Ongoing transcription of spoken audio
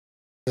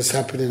What's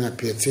happening at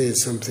Piete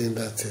is something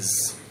that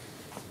is,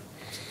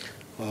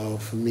 well,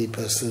 for me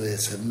personally,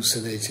 it's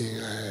hallucinating.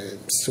 I'm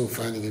still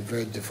finding it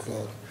very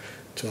difficult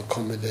to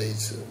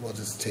accommodate what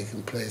is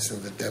taking place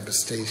and the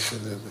devastation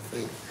and the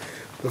thing.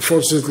 But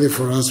fortunately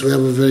for us, we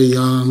have a very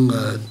young,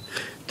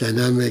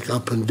 dynamic,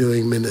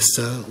 up-and-doing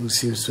minister who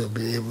seems to have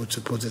been able to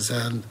put his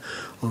hand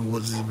on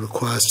what it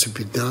requires to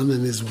be done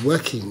and is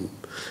working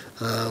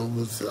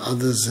with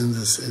others in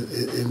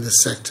the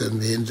sector, in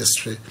the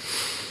industry,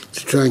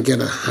 to try and get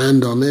a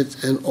hand on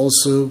it, and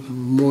also,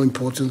 more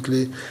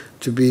importantly,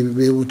 to be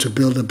able to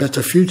build a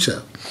better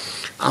future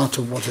out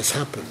of what has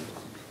happened.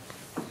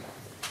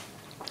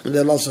 And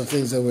there are lots of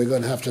things that we're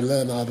going to have to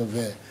learn out of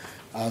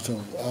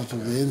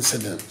the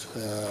incident,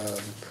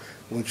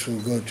 which will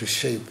go to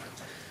shape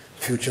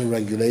future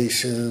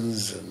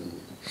regulations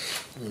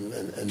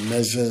and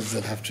measures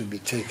that have to be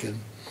taken.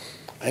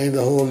 I think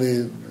the whole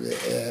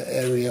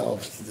area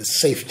of the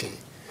safety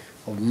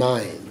of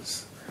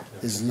mines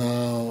is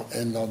now,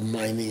 and of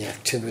mining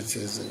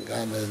activities in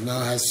Ghana,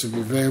 now has to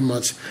be very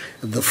much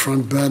at the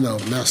front burner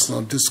of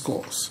national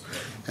discourse.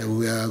 And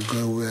we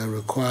are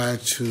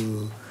required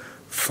to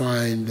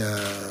find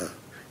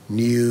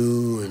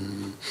new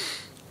and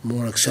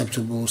more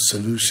acceptable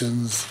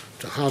solutions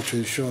to how to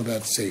ensure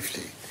that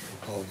safety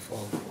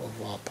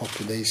of our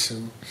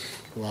population,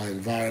 of our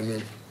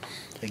environment,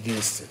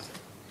 against it.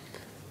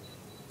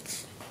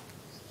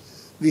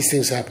 These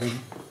things happen.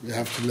 We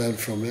have to learn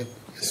from it.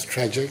 It's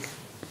tragic.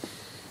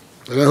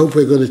 And I hope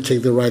we're going to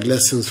take the right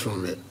lessons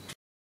from it.